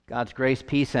God's grace,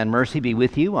 peace, and mercy be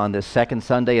with you on this second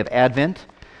Sunday of Advent.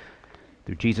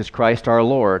 Through Jesus Christ our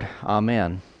Lord.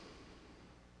 Amen.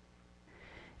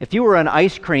 If you were an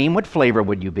ice cream, what flavor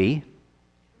would you be?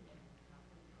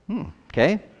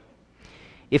 Okay.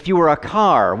 If you were a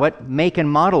car, what make and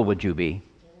model would you be?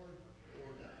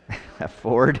 A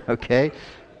Ford, okay.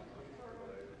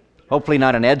 Hopefully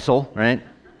not an Edsel, right?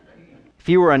 If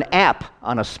you were an app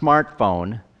on a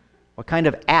smartphone, what kind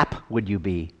of app would you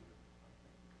be?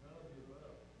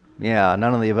 Yeah,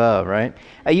 none of the above, right?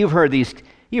 You've heard these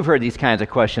kinds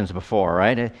of questions before,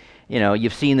 right?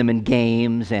 You've seen them in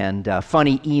games and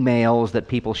funny emails that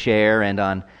people share and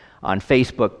on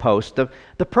Facebook posts.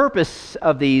 The purpose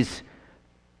of these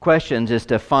questions is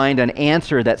to find an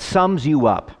answer that sums you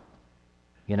up,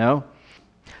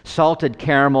 Salted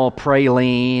caramel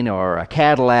praline or a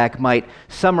Cadillac might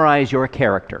summarize your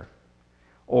character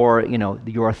or,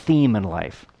 your theme in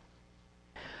life.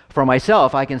 For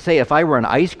myself, I can say if I were an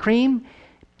ice cream,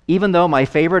 even though my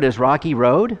favorite is Rocky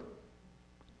Road,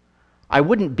 I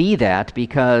wouldn't be that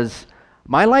because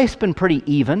my life's been pretty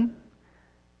even.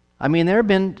 I mean, there have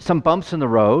been some bumps in the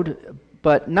road,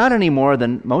 but not any more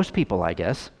than most people, I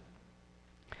guess.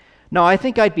 No, I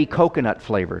think I'd be coconut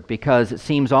flavored because it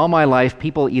seems all my life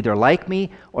people either like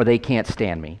me or they can't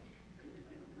stand me.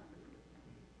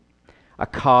 A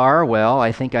car, well,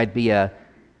 I think I'd be a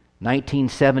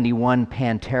 1971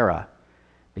 Pantera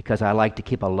because I like to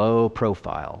keep a low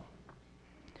profile.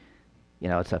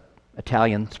 It's a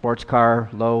Italian sports car,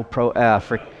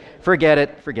 forget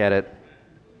it.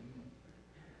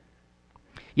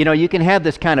 You can have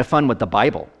this kind of fun with the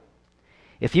Bible.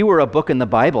 If you were a book in the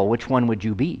Bible, which one would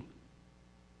you be?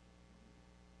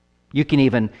 You can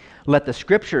even let the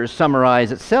Scriptures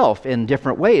summarize itself in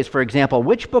different ways. For example,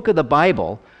 which book of the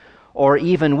Bible, or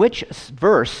even which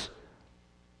verse,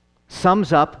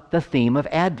 sums up the theme of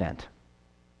Advent?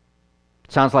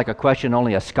 Sounds like a question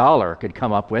only a scholar could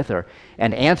come up with or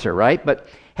an answer, right? But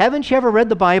haven't you ever read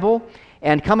the Bible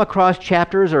and come across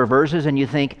chapters or verses and you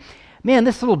think, man,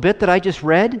 this little bit that I just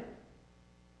read,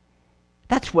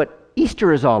 that's what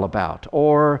Easter is all about,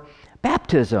 or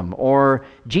baptism, or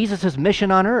Jesus'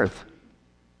 mission on earth.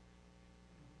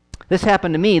 This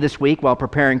happened to me this week while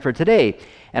preparing for today,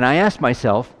 and I asked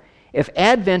myself, if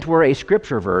Advent were a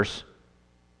scripture verse,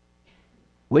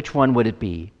 which one would it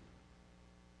be?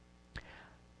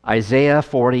 Isaiah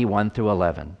 40, 1 through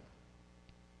 11.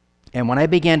 And when I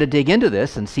began to dig into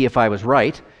this and see if I was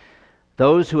right,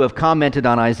 those who have commented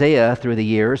on Isaiah through the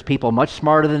years, people much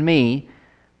smarter than me,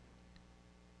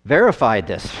 verified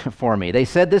this for me. They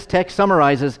said this text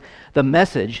summarizes the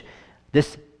message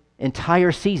this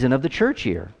entire season of the church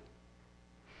year.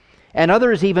 And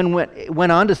others even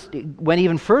went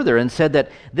even further and said that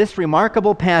this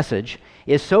remarkable passage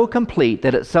is so complete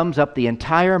that it sums up the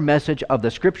entire message of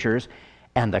the Scriptures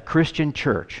and the Christian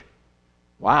church.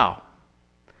 Wow.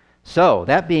 So,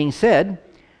 that being said,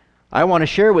 I want to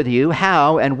share with you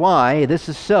how and why this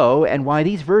is so and why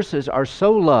these verses are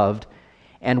so loved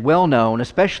and well known,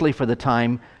 especially for the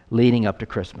time leading up to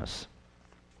Christmas.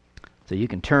 So you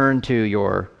can turn to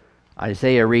your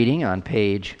Isaiah reading on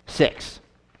page 6.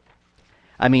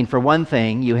 For one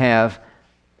thing, you have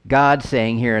God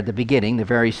saying here at the beginning, the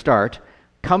very start,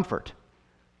 comfort.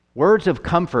 Words of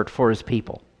comfort for his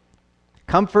people.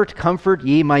 Comfort, comfort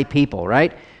ye my people,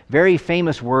 right? Very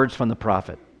famous words from the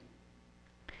prophet.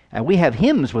 And we have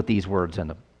hymns with these words in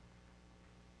them.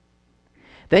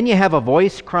 Then you have a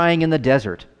voice crying in the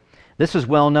desert. This is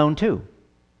well known too.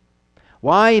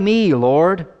 Why me,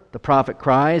 Lord? The prophet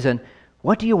cries, and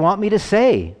what do you want me to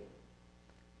say?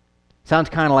 Sounds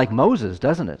kind of like Moses,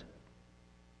 doesn't it?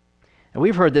 And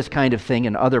we've heard this kind of thing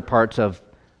in other parts of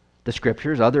the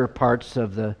Scriptures, other parts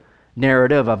of the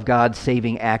narrative of God's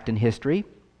saving act in history.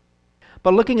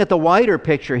 But looking at the wider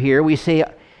picture here, we see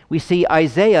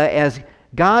Isaiah as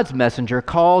God's messenger,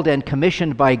 called and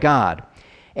commissioned by God.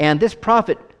 And this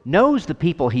prophet knows the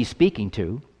people he's speaking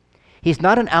to. He's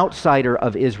not an outsider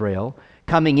of Israel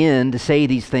coming in to say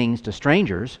these things to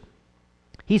strangers.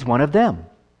 He's one of them.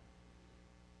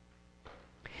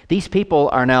 These people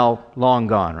are now long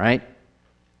gone, right?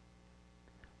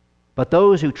 But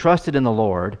those who trusted in the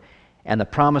Lord and the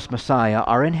promised Messiah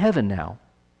are in heaven now.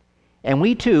 And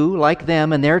we too, like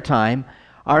them in their time,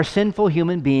 are sinful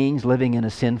human beings living in a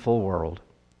sinful world.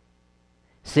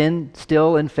 Sin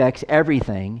still infects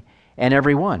everything and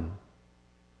everyone.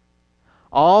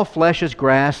 All flesh is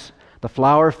grass. The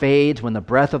flower fades when the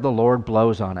breath of the Lord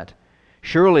blows on it.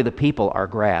 Surely the people are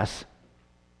grass.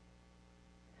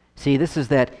 See, this is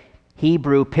that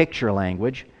Hebrew picture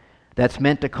language that's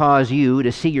meant to cause you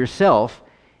to see yourself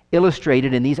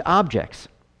illustrated in these objects.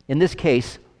 In this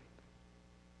case,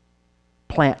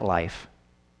 plant life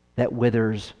that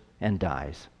withers and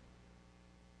dies.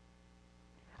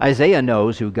 Isaiah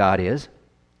knows who God is.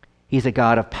 He's a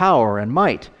God of power and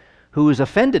might, who is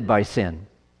offended by sin.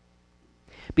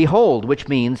 Behold, which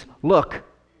means, look,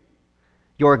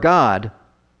 your God.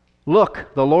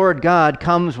 Look, the Lord God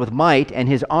comes with might, and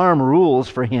his arm rules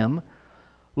for him.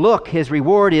 Look, his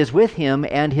reward is with him,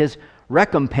 and his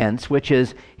recompense, which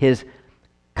is his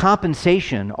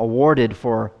compensation awarded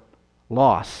for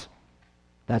loss,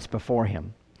 that's before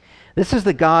him. This is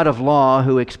the God of law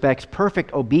who expects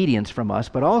perfect obedience from us,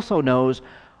 but also knows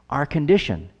our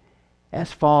condition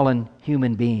as fallen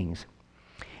human beings.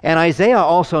 And Isaiah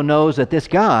also knows that this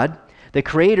God, the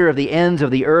creator of the ends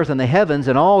of the earth and the heavens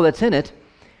and all that's in it,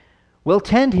 will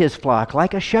tend his flock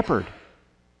like a shepherd.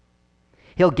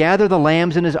 He'll gather the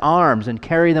lambs in his arms and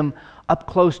carry them up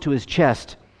close to his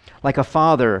chest, like a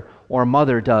father or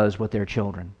mother does with their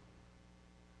children.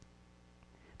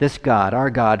 This God, our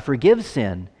God, forgives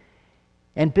sin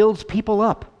and builds people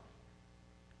up.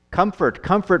 Comfort,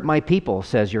 comfort my people,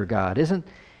 says your God. Isn't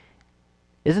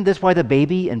this why the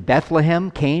baby in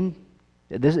Bethlehem came?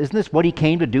 Isn't this what he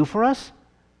came to do for us?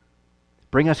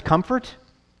 Bring us comfort?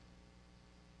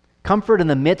 Comfort in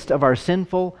the midst of our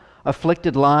sinful,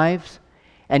 afflicted lives,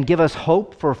 and give us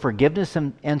hope for forgiveness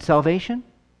and salvation?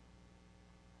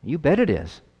 You bet it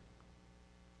is.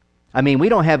 I mean, we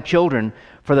don't have children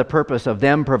for the purpose of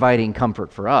them providing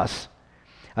comfort for us.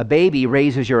 A baby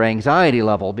raises your anxiety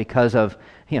level because of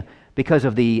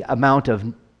the amount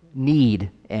of need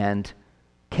and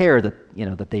care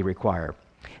that they require.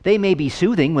 They may be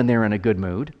soothing when they're in a good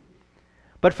mood,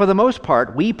 but for the most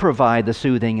part, we provide the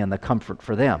soothing and the comfort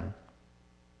for them.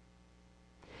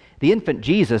 The infant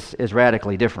Jesus is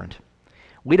radically different.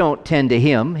 We don't tend to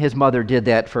him. His mother did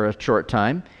that for a short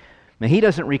time. Now, he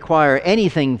doesn't require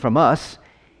anything from us.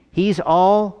 He's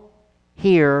all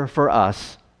here for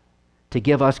us to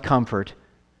give us comfort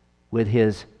with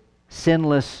his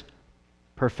sinless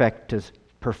perfectness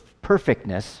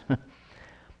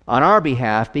on our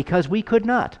behalf, because we could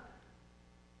not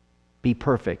be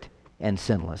perfect and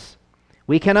sinless.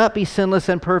 We cannot be sinless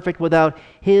and perfect without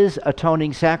his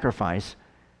atoning sacrifice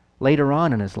later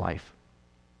on in his life.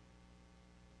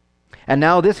 And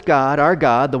now this God, our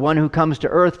God, the one who comes to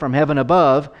earth from heaven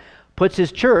above, puts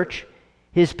his church,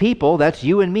 his people, that's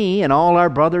you and me and all our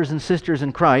brothers and sisters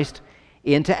in Christ,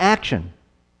 into action.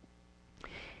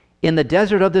 In the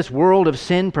desert of this world of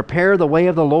sin, prepare the way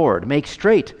of the Lord. Make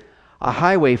straight a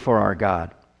highway for our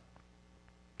God.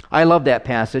 I love that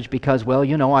passage because, well,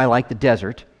 I like the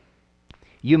desert.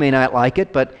 You may not like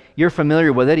it, but you're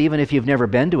familiar with it even if you've never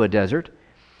been to a desert.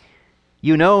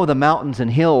 You know the mountains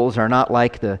and hills are not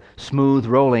like the smooth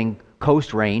rolling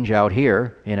coast range out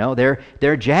here.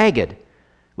 They're jagged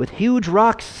with huge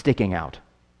rocks sticking out.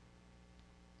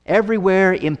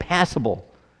 Everywhere impassable,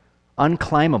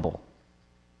 unclimbable.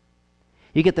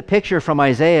 You get the picture from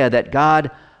Isaiah that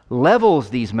God levels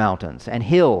these mountains and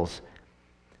hills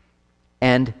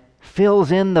and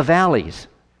fills in the valleys.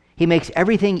 He makes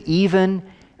everything even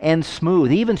and smooth.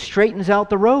 He even straightens out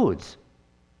the roads.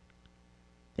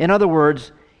 In other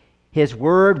words, his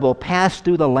word will pass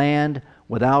through the land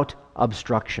without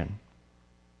obstruction.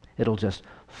 It'll just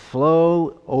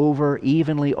flow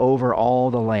evenly over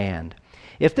all the land.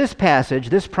 If this passage,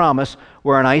 this promise,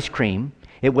 were an ice cream,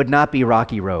 it would not be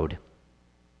Rocky Road.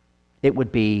 It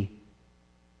would be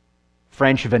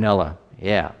French vanilla.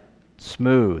 Yeah,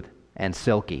 smooth and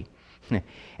silky.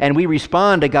 And we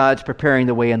respond to God's preparing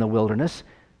the way in the wilderness.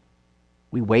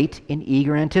 We wait in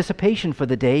eager anticipation for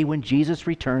the day when Jesus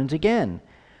returns again.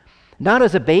 Not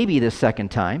as a baby this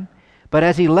second time, but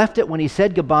as he left it when he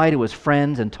said goodbye to his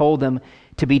friends and told them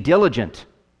to be diligent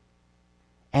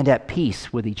and at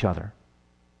peace with each other,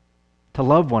 to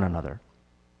love one another.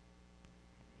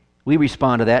 We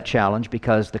respond to that challenge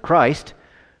because the Christ,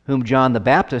 whom John the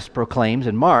Baptist proclaims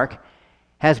in Mark,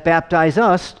 has baptized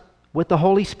us with the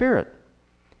Holy Spirit,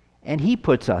 and he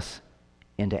puts us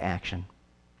into action.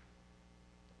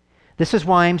 This is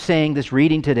why I'm saying this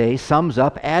reading today sums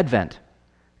up Advent.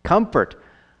 Comfort.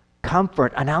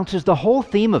 Comfort announces the whole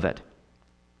theme of it.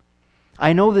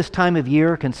 I know this time of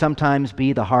year can sometimes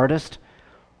be the hardest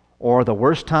or the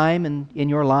worst time in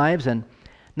your lives, and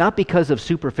not because of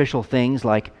superficial things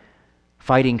like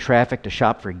fighting traffic to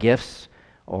shop for gifts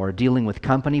or dealing with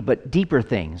company, but deeper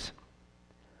things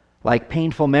like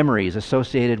painful memories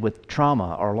associated with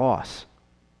trauma or loss.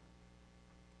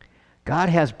 God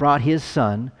has brought his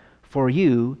Son for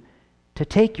you to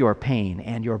take your pain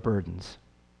and your burdens.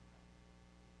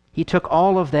 He took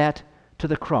all of that to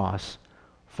the cross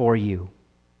for you.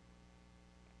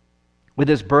 With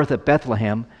his birth at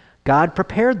Bethlehem, God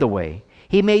prepared the way.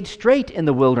 He made straight in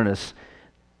the wilderness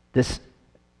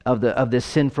of this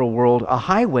sinful world a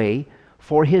highway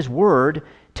for His word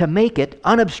to make it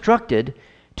unobstructed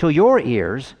to your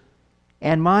ears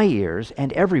and my ears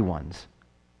and everyone's.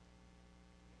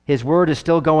 His word is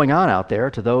still going on out there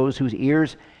to those whose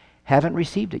ears haven't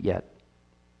received it yet.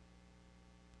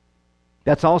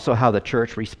 That's also how the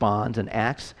church responds and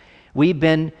acts. We've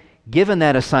been given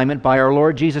that assignment by our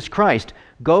Lord Jesus Christ.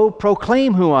 Go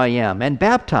proclaim who I am and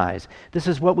baptize. This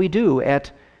is what we do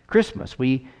at Christmas.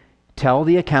 We tell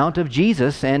the account of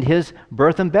Jesus and His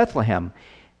birth in Bethlehem.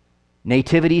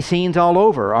 Nativity scenes all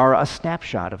over are a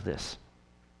snapshot of this,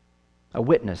 a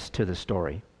witness to the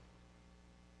story.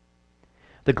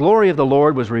 The glory of the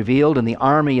Lord was revealed in the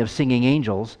army of singing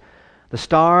angels. The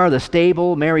star, the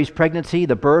stable, Mary's pregnancy,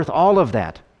 the birth, all of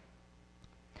that.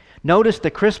 Notice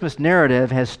the Christmas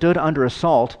narrative has stood under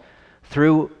assault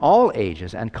through all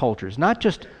ages and cultures, not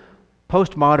just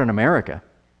postmodern America.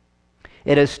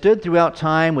 It has stood throughout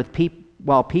time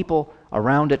while people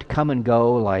around it come and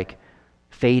go like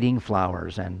fading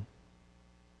flowers and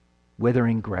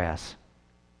withering grass.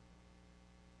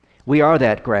 We are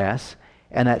that grass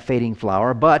and that fading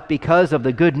flower, but because of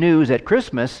the good news at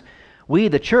Christmas, we,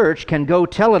 the church, can go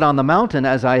tell it on the mountain,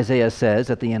 as Isaiah says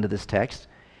at the end of this text,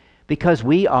 because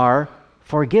we are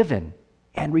forgiven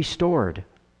and restored.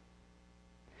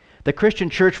 The Christian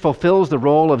church fulfills the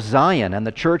role of Zion and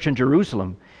the church in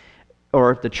Jerusalem,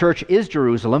 or the church is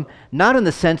Jerusalem, not in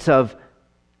the sense of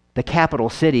the capital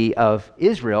city of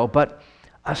Israel, but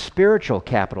a spiritual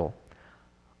capital,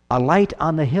 a light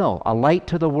on the hill, a light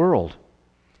to the world.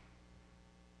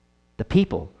 The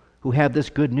people who have this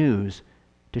good news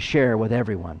to share with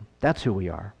everyone. That's who we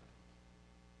are.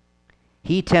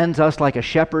 He tends us like a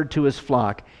shepherd to his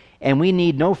flock, and we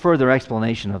need no further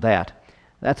explanation of that.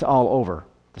 That's all over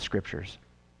the Scriptures.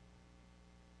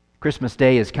 Christmas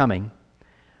Day is coming.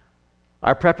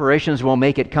 Our preparations won't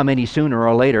make it come any sooner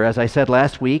or later. As I said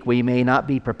last week, we may not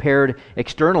be prepared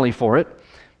externally for it.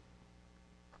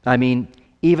 I mean,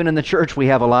 even in the church, we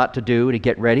have a lot to do to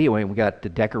get ready. We've got to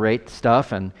decorate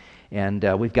stuff, and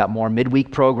we've got more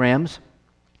midweek programs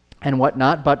and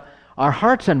whatnot, but our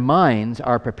hearts and minds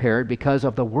are prepared because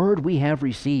of the word we have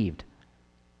received.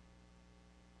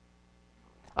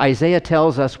 Isaiah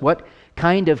tells us what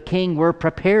kind of king we're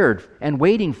prepared and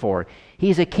waiting for.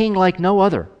 He's a king like no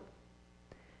other,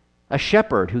 a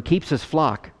shepherd who keeps his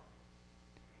flock.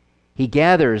 He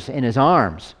gathers in his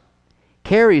arms,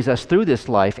 carries us through this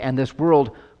life and this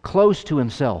world close to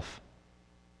himself,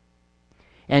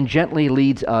 and gently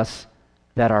leads us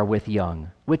that are with young,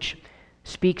 which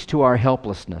speaks to our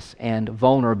helplessness and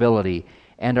vulnerability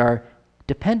and our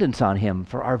dependence on Him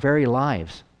for our very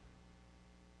lives.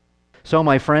 So,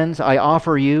 my friends, I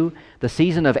offer you the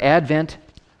season of Advent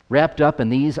wrapped up in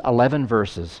these 11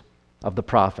 verses of the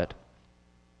prophet.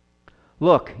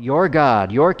 Look, your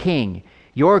God, your King,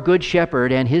 your good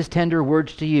shepherd, and His tender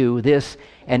words to you, this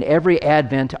and every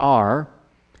Advent are,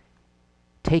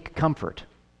 take comfort.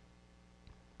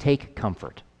 Take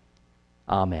comfort.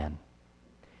 Amen.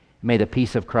 May the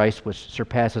peace of Christ, which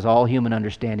surpasses all human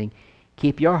understanding,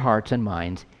 keep your hearts and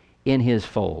minds in His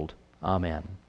fold. Amen.